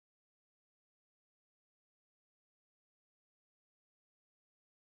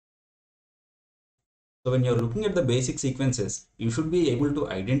So when you're looking at the basic sequences, you should be able to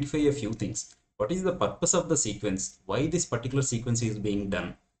identify a few things. What is the purpose of the sequence? Why this particular sequence is being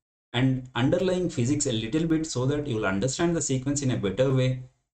done? And underlying physics a little bit so that you will understand the sequence in a better way.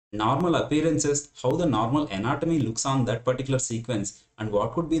 Normal appearances, how the normal anatomy looks on that particular sequence, and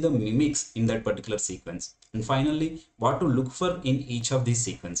what could be the mimics in that particular sequence. And finally, what to look for in each of these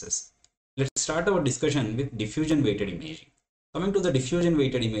sequences. Let's start our discussion with diffusion weighted imaging. Coming to the diffusion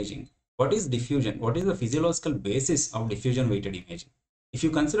weighted imaging, what is diffusion? What is the physiological basis of diffusion weighted imaging? If you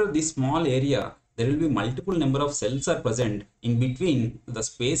consider this small area, there will be multiple number of cells are present in between. The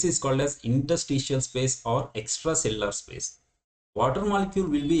space is called as interstitial space or extracellular space. Water molecule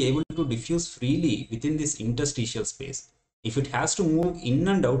will be able to diffuse freely within this interstitial space. If it has to move in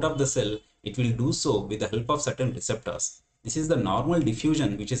and out of the cell, it will do so with the help of certain receptors. This is the normal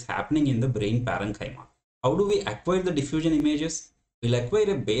diffusion which is happening in the brain parenchyma. How do we acquire the diffusion images? We'll acquire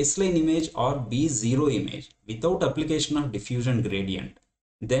a baseline image or B0 image without application of diffusion gradient.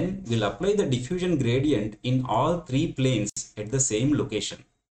 Then we'll apply the diffusion gradient in all three planes at the same location.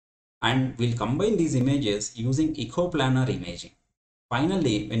 And we'll combine these images using echoplanar imaging.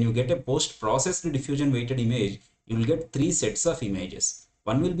 Finally, when you get a post-processed diffusion weighted image, you will get three sets of images.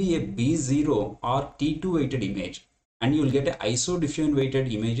 One will be a B0 or T2 weighted image, and you will get a iso diffusion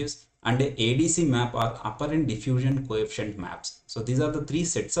weighted images and a ADC map or apparent diffusion coefficient maps. So these are the three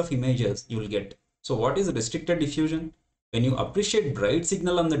sets of images you will get. So what is restricted diffusion? When you appreciate bright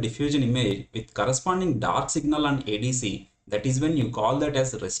signal on the diffusion image with corresponding dark signal on ADC, that is when you call that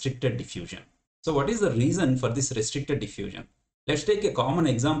as restricted diffusion. So what is the reason for this restricted diffusion? Let's take a common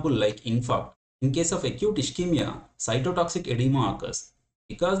example like infarct. In case of acute ischemia, cytotoxic edema occurs.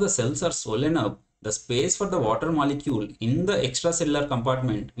 Because the cells are swollen up, the space for the water molecule in the extracellular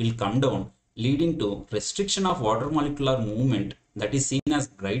compartment will come down, leading to restriction of water molecular movement, that is seen as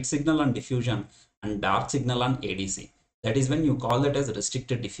bright signal on diffusion and dark signal on ADC. That is when you call that as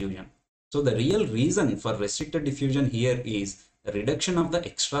restricted diffusion. So the real reason for restricted diffusion here is the reduction of the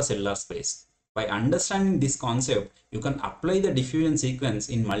extracellular space. By understanding this concept, you can apply the diffusion sequence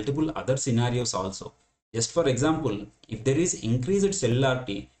in multiple other scenarios also. Just for example, if there is increased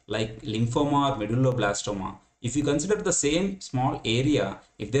cellularity like lymphoma or medulloblastoma, if you consider the same small area,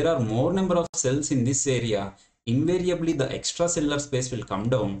 if there are more number of cells in this area, invariably the extracellular space will come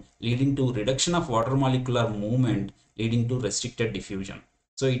down, leading to reduction of water molecular movement, leading to restricted diffusion.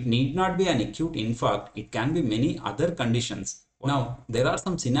 So it need not be an acute infarct, it can be many other conditions. Now, there are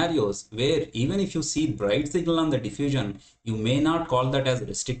some scenarios where even if you see bright signal on the diffusion, you may not call that as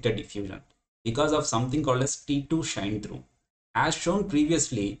restricted diffusion because of something called as T2 shine through. As shown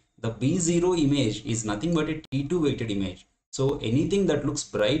previously, the B0 image is nothing but a T2 weighted image. So anything that looks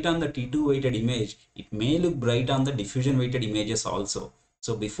bright on the T2 weighted image, it may look bright on the diffusion weighted images also.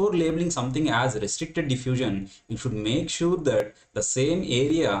 So before labeling something as restricted diffusion, you should make sure that the same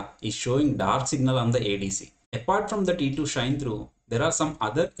area is showing dark signal on the ADC. Apart from the T2 shine through, there are some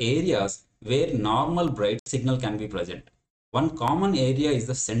other areas where normal bright signal can be present. One common area is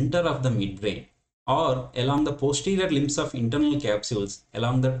the center of the midbrain or along the posterior limbs of internal capsules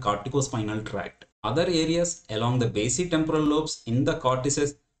along the corticospinal tract. Other areas along the basitemporal lobes in the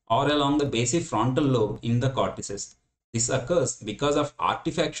cortices or along the basifrontal lobe in the cortices. This occurs because of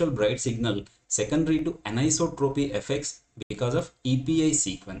artifactual bright signal secondary to anisotropy effects because of EPI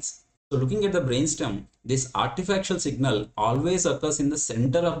sequence. So looking at the brainstem, this artifactual signal always occurs in the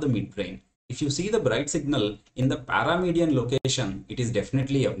center of the midbrain. If you see the bright signal in the paramedian location, it is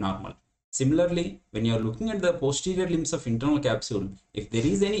definitely abnormal. Similarly, when you are looking at the posterior limbs of internal capsule, if there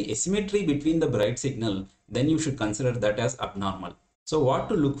is any asymmetry between the bright signal, then you should consider that as abnormal. So what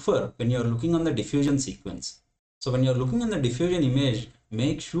to look for when you are looking on the diffusion sequence? So when you are looking in the diffusion image,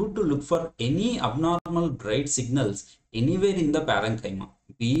 make sure to look for any abnormal bright signals anywhere in the parenchyma,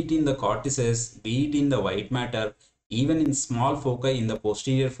 be it in the cortices, be it in the white matter, even in small foci in the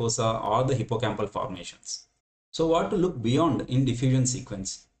posterior fossa or the hippocampal formations. So what to look beyond in diffusion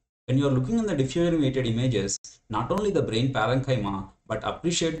sequence? When you are looking in the diffusion weighted images, not only the brain parenchyma, but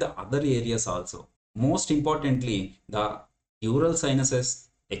appreciate the other areas also. Most importantly, the dural sinuses,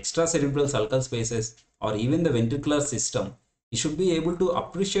 extracerebral sulcal spaces, or even the ventricular system. You should be able to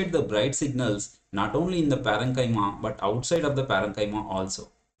appreciate the bright signals not only in the parenchyma but outside of the parenchyma also.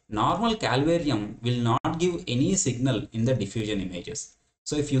 Normal calvarium will not give any signal in the diffusion images.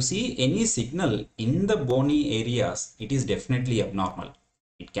 So if you see any signal in the bony areas, it is definitely abnormal.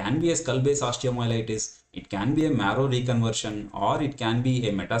 It can be a skull base osteomyelitis, it can be a marrow reconversion, or it can be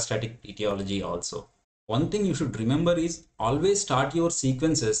a metastatic etiology also. One thing you should remember is always start your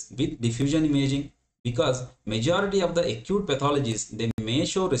sequences with diffusion imaging, because majority of the acute pathologies, they may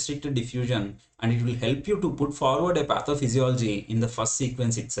show restricted diffusion, and it will help you to put forward a pathophysiology in the first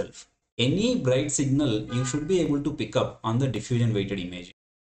sequence itself. Any bright signal you should be able to pick up on the diffusion weighted imaging.